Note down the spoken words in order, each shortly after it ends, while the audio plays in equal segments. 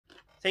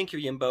Thank you,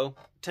 Yimbo.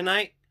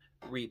 Tonight,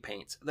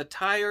 repaints. The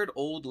tired,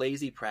 old,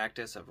 lazy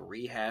practice of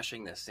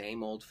rehashing the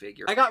same old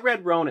figure. I got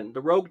Red Ronin, the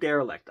rogue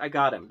derelict. I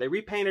got him. They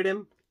repainted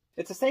him.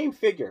 It's the same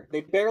figure.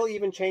 They barely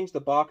even changed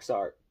the box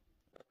art.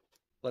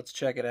 Let's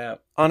check it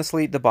out.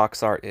 Honestly, the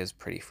box art is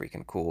pretty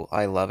freaking cool.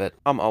 I love it.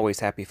 I'm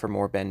always happy for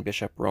more Ben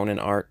Bishop Ronin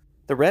art.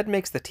 The red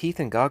makes the teeth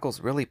and goggles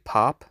really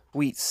pop.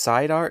 Sweet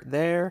side art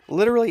there.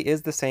 Literally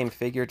is the same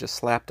figure, just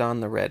slapped on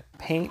the red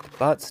paint,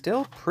 but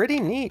still pretty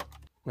neat.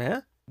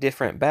 Yeah?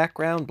 Different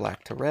background,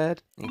 black to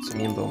red. Need some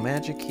Yimbo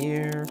magic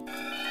here.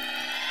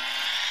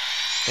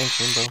 Thanks,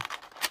 Yimbo.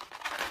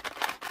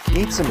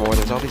 Need some more,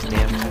 there's all these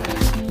damn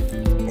tags.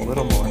 A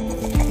little more.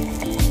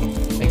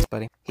 Thanks,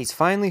 buddy. He's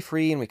finally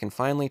free and we can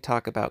finally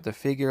talk about the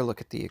figure,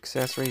 look at the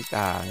accessories.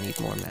 Ah, I need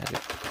more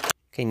magic.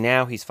 Okay,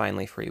 now he's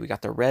finally free. We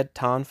got the red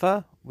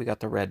tonfa, we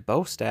got the red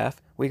bow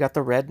staff, we got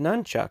the red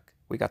nunchuck,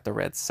 we got the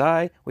red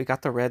sai, we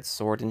got the red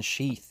sword and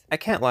sheath. I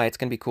can't lie, it's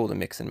gonna be cool to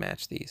mix and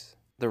match these.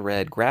 The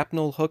red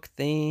grapnel hook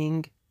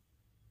thing,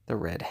 the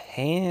red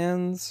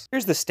hands.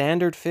 Here's the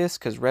standard fist,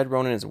 because Red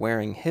Ronin is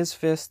wearing his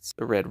fists.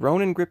 The Red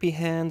Ronin grippy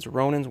hands,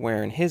 Ronin's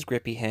wearing his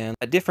grippy hand.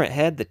 A different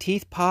head, the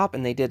teeth pop,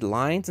 and they did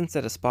lines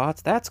instead of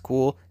spots. That's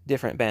cool.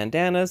 Different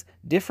bandanas,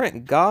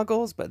 different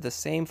goggles, but the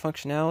same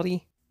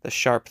functionality. The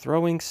sharp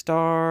throwing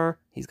star.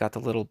 He's got the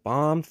little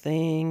bomb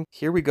thing.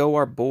 Here we go,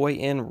 our boy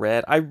in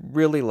red. I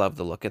really love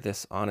the look of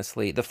this,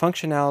 honestly. The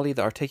functionality,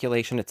 the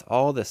articulation, it's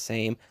all the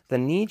same. The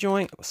knee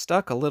joint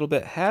stuck a little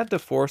bit. Had to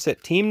force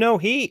it. Team no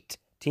heat.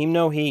 Team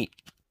no heat.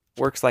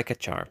 Works like a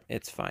charm.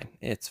 It's fine.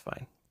 It's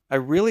fine. I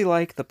really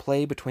like the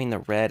play between the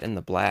red and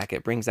the black.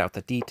 It brings out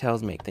the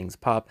details, make things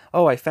pop.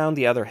 Oh, I found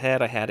the other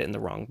head. I had it in the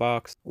wrong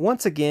box.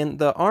 Once again,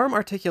 the arm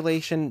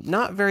articulation,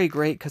 not very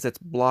great because it's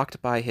blocked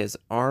by his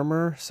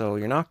armor, so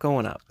you're not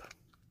going up,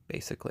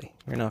 basically.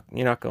 You're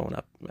not going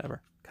up,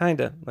 ever.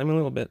 Kinda. I mean, a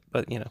little bit,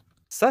 but, you know.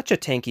 Such a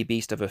tanky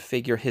beast of a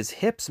figure. His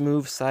hips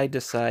move side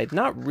to side.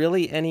 Not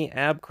really any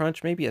ab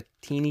crunch, maybe a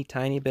teeny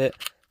tiny bit.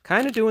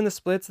 Kind of doing the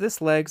splits.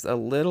 This leg's a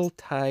little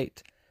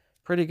tight.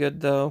 Pretty good,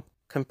 though.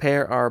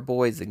 Compare our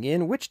boys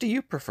again. Which do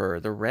you prefer,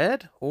 the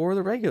red or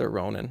the regular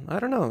Ronin? I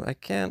don't know.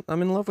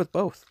 I'm in love with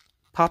both.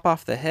 Pop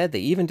off the head. They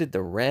even did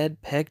the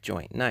red peg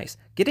joint. Nice.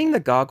 Getting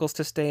the goggles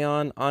to stay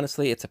on,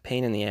 honestly, it's a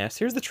pain in the ass.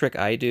 Here's the trick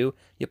I do.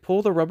 You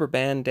pull the rubber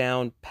band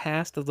down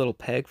past the little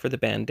peg for the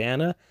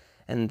bandana,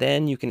 and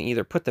then you can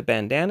either put the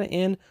bandana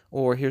in,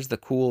 or here's the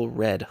cool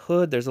red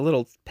hood. There's a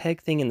little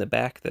peg thing in the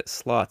back that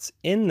slots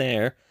in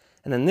there,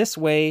 and then this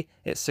way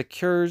it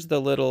secures the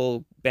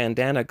little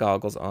bandana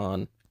goggles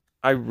on.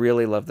 I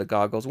really love the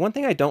goggles. One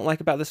thing I don't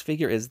like about this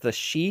figure is the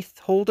sheath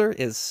holder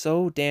is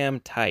so damn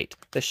tight.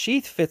 The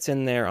sheath fits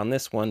in there on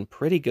this one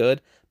pretty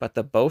good, but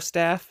the bow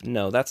staff,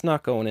 no, that's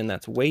not going in.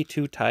 That's way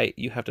too tight.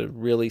 You have to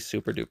really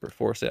super duper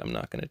force it. I'm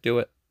not going to do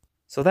it.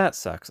 So that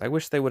sucks. I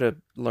wish they would have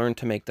learned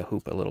to make the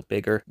hoop a little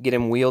bigger. Get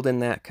him wielding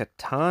that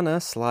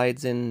katana,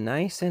 slides in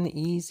nice and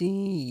easy.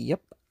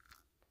 Yep.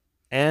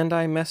 And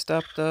I messed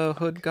up the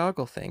hood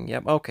goggle thing.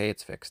 Yep, okay,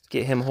 it's fixed.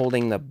 Get him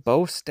holding the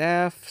bow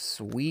staff.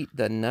 Sweet,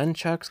 the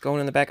nunchucks going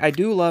in the back. I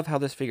do love how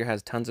this figure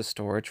has tons of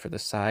storage for the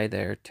side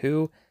there,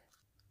 too.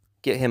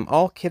 Get him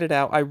all kitted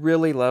out. I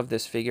really love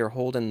this figure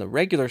holding the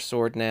regular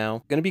sword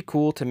now. Gonna be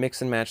cool to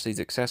mix and match these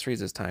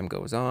accessories as time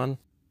goes on.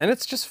 And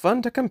it's just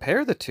fun to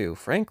compare the two,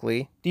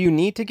 frankly. Do you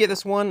need to get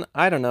this one?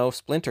 I don't know.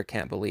 Splinter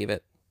can't believe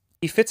it.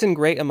 He fits in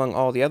great among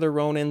all the other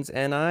Ronins,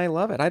 and I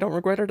love it. I don't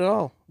regret it at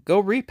all.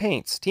 Go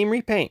repaints. Team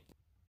Repaint.